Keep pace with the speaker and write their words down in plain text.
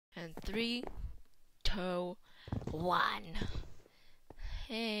And 3, 2, 1.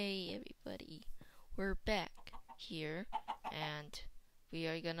 Hey everybody, we're back here and we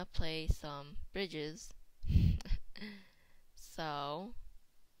are gonna play some bridges. So,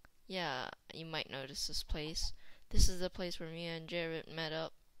 yeah, you might notice this place. This is the place where me and Jarrett met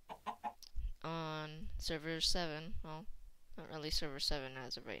up on server 7. Well, not really server 7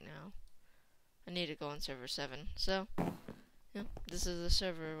 as of right now. I need to go on server 7. So, yeah, this is the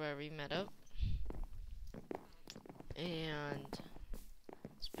server where we met up. And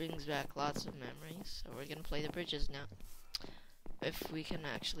this brings back lots of memories. So we're gonna play the bridges now. If we can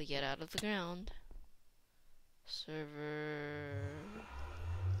actually get out of the ground. Server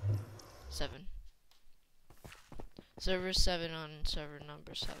 7. Server 7 on server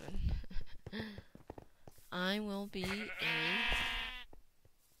number 7. I will be a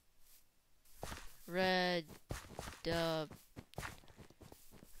red dub.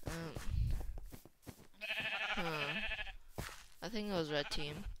 I think it was red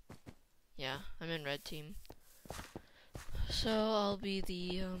team. Yeah, I'm in red team. So I'll be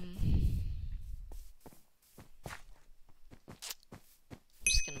the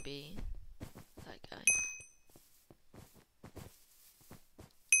just gonna be that guy.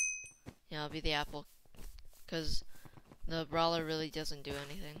 Yeah, I'll be the apple, cause the brawler really doesn't do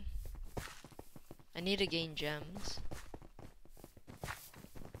anything. I need to gain gems.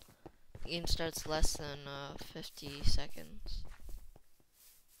 The game starts less than 50 seconds.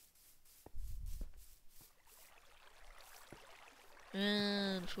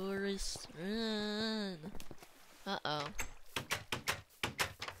 Run, Forrest, run! Uh-oh.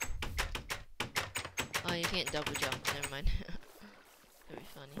 Oh, you can't double jump. Never mind. That'd be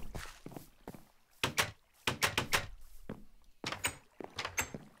funny.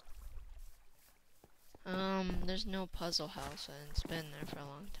 There's no puzzle house, and it's been there for a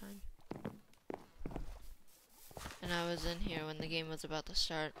long time. And I was in here when the game was about to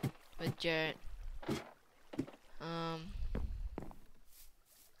start with Jarrett.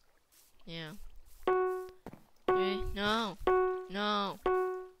 Yeah. 3, no, no,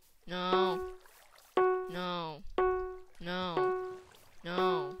 no, no, no,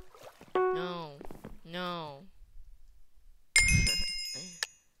 no, no, no.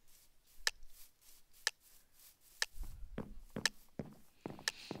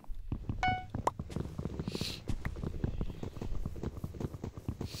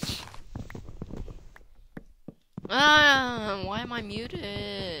 Why am I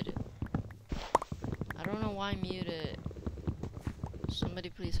muted? I don't know why I'm muted. Somebody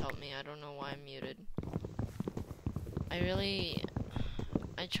please help me. I don't know why I'm muted.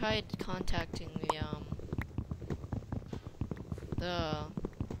 I tried contacting the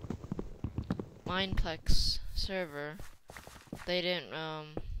Mineplex server. They didn't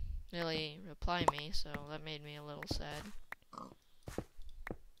really reply me, so that made me a little sad.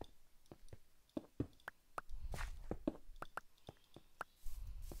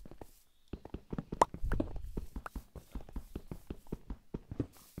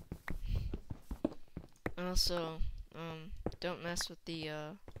 Also, don't mess with the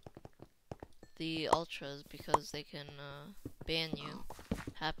ultras because they can ban you.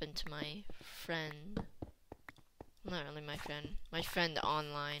 Happened to my friend. Not really my friend. My friend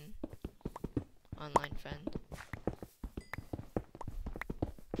online friend.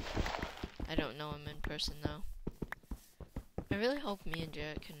 I don't know him in person though. I really hope me and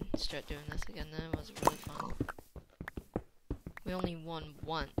Jarrett can start doing this again. That was really fun. We only won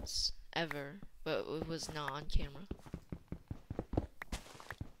once ever, but it was not on camera.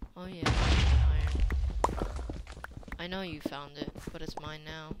 Oh yeah, iron. I know you found it, but it's mine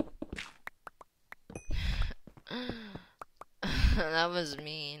now. That was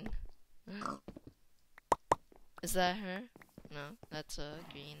mean. Is that her? No, that's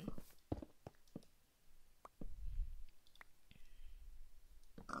green.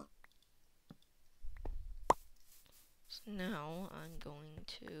 So now I'm going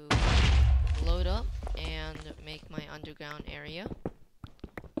to load up and make my underground area.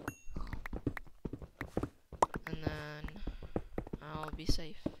 And then I'll be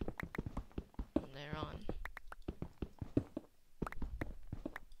safe from there on.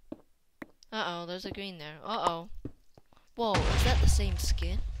 Uh-oh, there's a green there. Uh-oh. Whoa, is that the same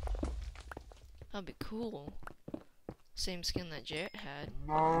skin? That'd be cool. Same skin that Jarrett had.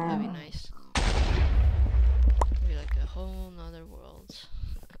 That'd be nice. It'd be like a whole nother world.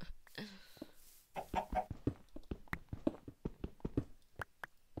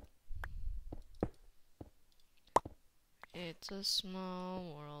 It's a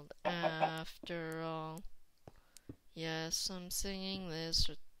small world after all. Yes, I'm singing this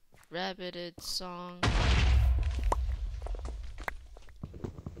rabbited song.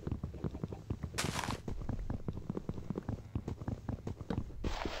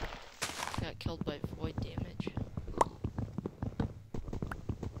 Got killed by void damage.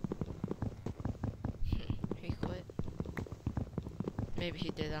 He quit. Maybe he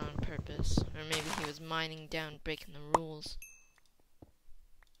did that on purpose. Or maybe he was mining down, breaking the rules.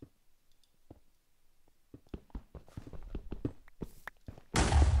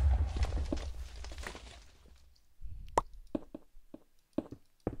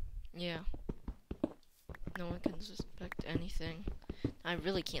 Yeah. No one can suspect anything. I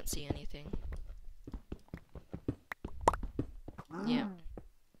really can't see anything. Yeah.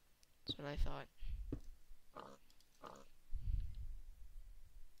 That's what I thought.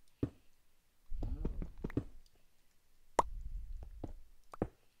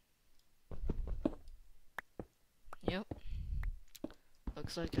 Yep.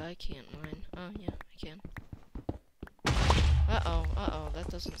 Looks like I can't mine. Oh, yeah, I can. Uh-oh, that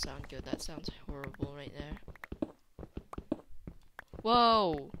doesn't sound good. That sounds horrible right there.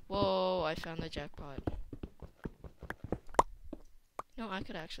 Whoa, I found the jackpot. No, I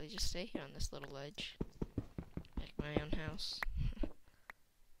could actually just stay here on this little ledge. Make my own house.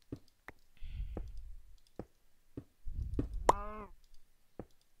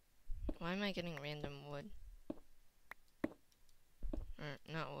 Why am I getting random wood? Or,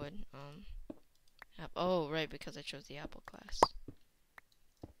 not wood, oh, right, because I chose the apple class.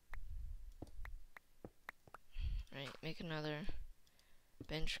 Right, make another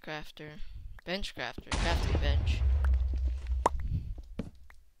bench crafter. Bench crafter, crafting bench.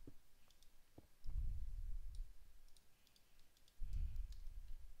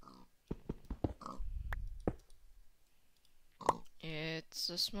 It's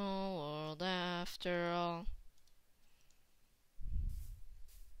a small world after all.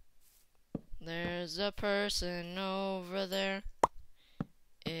 There's a person over there.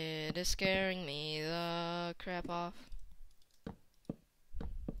 It is scaring me the crap off.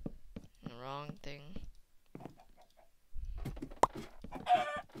 The wrong thing.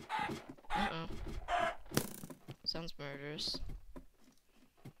 Uh-oh. Sounds murderous.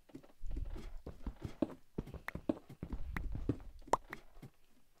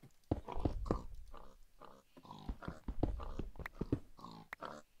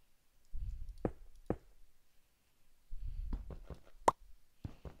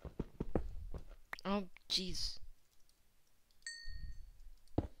 Oh, jeez.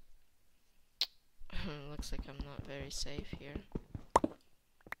 Looks like I'm not very safe here.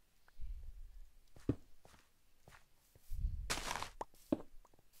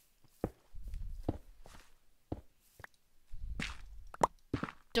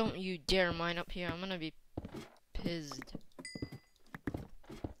 Don't you dare mine up here. I'm gonna be pissed.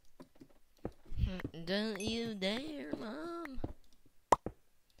 Don't you dare, Mom.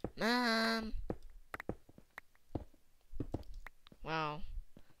 Mom. Wow.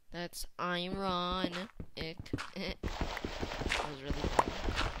 That's ironic. That was really funny.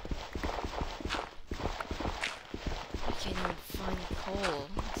 I can't even find coal.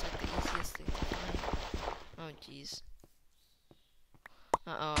 It's like the easiest thing to find. Oh, jeez.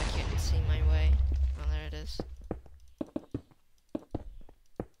 Uh-oh, I can't see my way. Oh, there it is.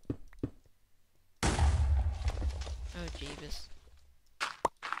 Oh, jeebus.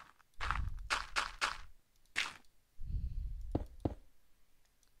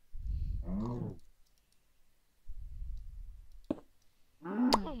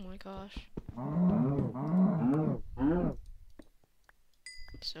 Oh my gosh.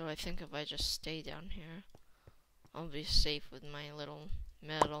 So I think if I just stay down here, I'll be safe with my little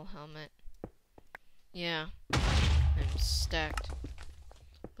metal helmet. Yeah, I'm stacked.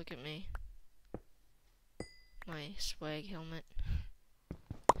 Look at me. My swag helmet.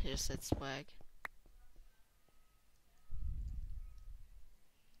 I just said swag.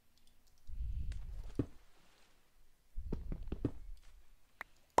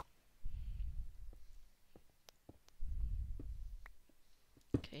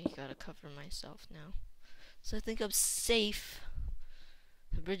 Okay, gotta cover myself now. So I think I'm safe.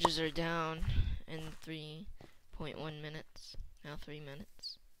 The bridges are down in 3.1 minutes. Now 3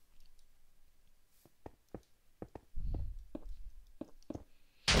 minutes.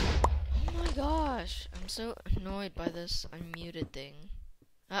 Oh my gosh! I'm so annoyed by this unmuted thing.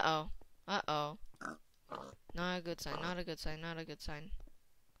 Uh-oh. Uh-oh. Not a good sign, not a good sign, not a good sign.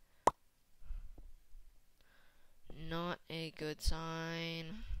 Not a good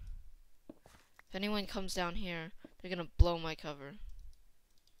sign. If anyone comes down here, they're gonna blow my cover.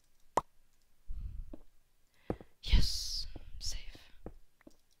 Yes, I'm safe.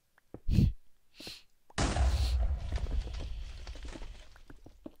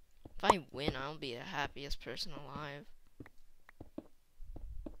 If I win, I'll be the happiest person alive.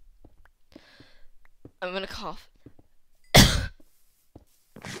 I'm gonna cough. I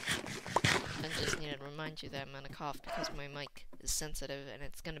just need to remind you that I'm gonna cough because my mic is sensitive and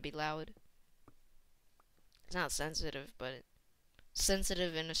it's gonna be loud. It's not sensitive, but it's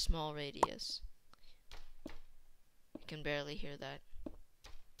sensitive in a small radius. You can barely hear that.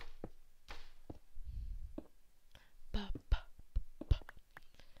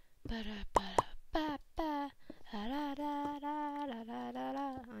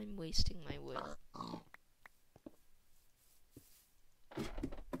 I'm wasting my wood.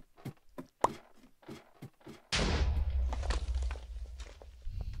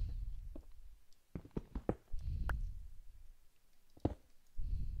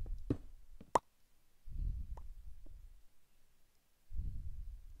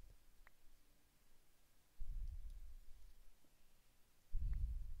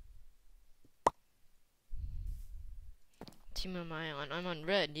 Team am I on? I'm on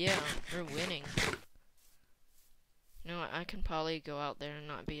red, yeah. We're winning. You know what, I can probably go out there and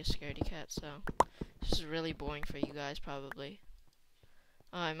not be a scaredy cat, so this is really boring for you guys, probably.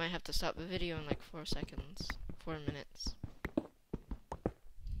 Oh, I might have to stop the video in like 4 seconds. 4 minutes.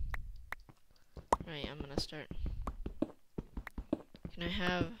 Right, I'm gonna start. Can I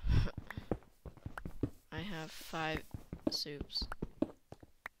have... I have 5 soups.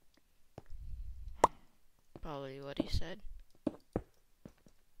 Probably what he said.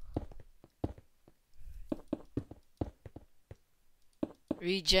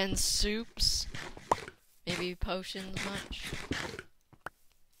 Regen soups? Maybe potions much?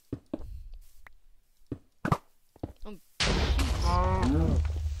 Oh,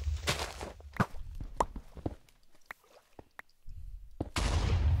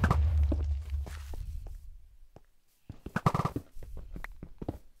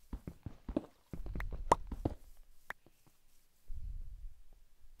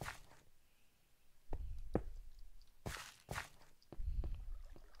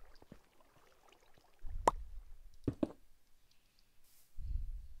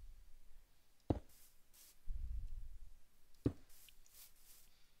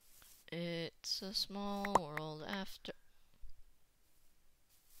 it's a small world after...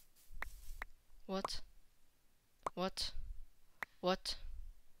 What? What? What?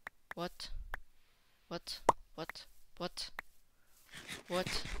 What? What? What? What?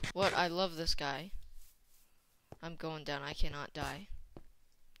 What? What? I love this guy. I'm going down. I cannot die.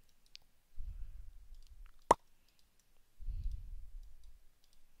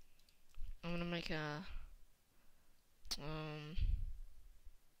 I'm gonna make a...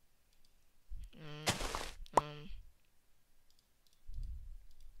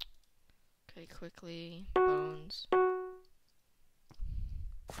 Okay, quickly. Bones.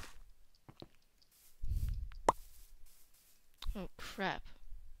 Oh, crap.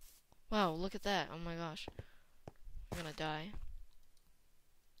 Wow, look at that. Oh my gosh. I'm gonna die.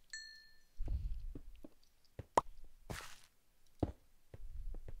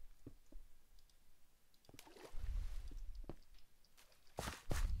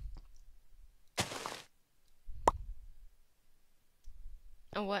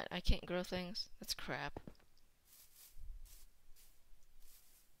 Oh, what? I can't grow things? That's crap.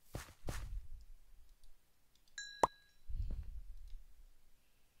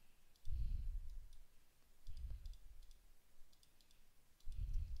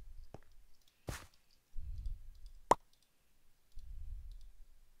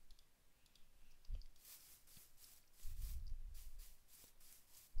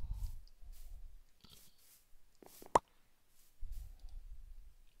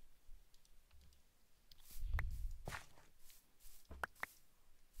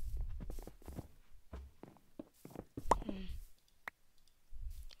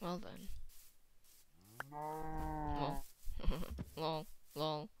 Well then. Lol. Lol.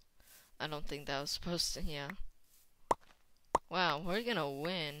 Lol. I don't think that was supposed to, yeah. Wow, we're gonna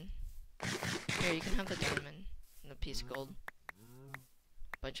win. Here, you can have the diamond and the piece of gold.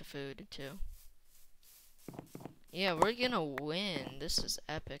 Bunch of food, too. Yeah, we're gonna win. This is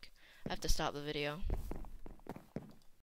epic. I have to stop the video.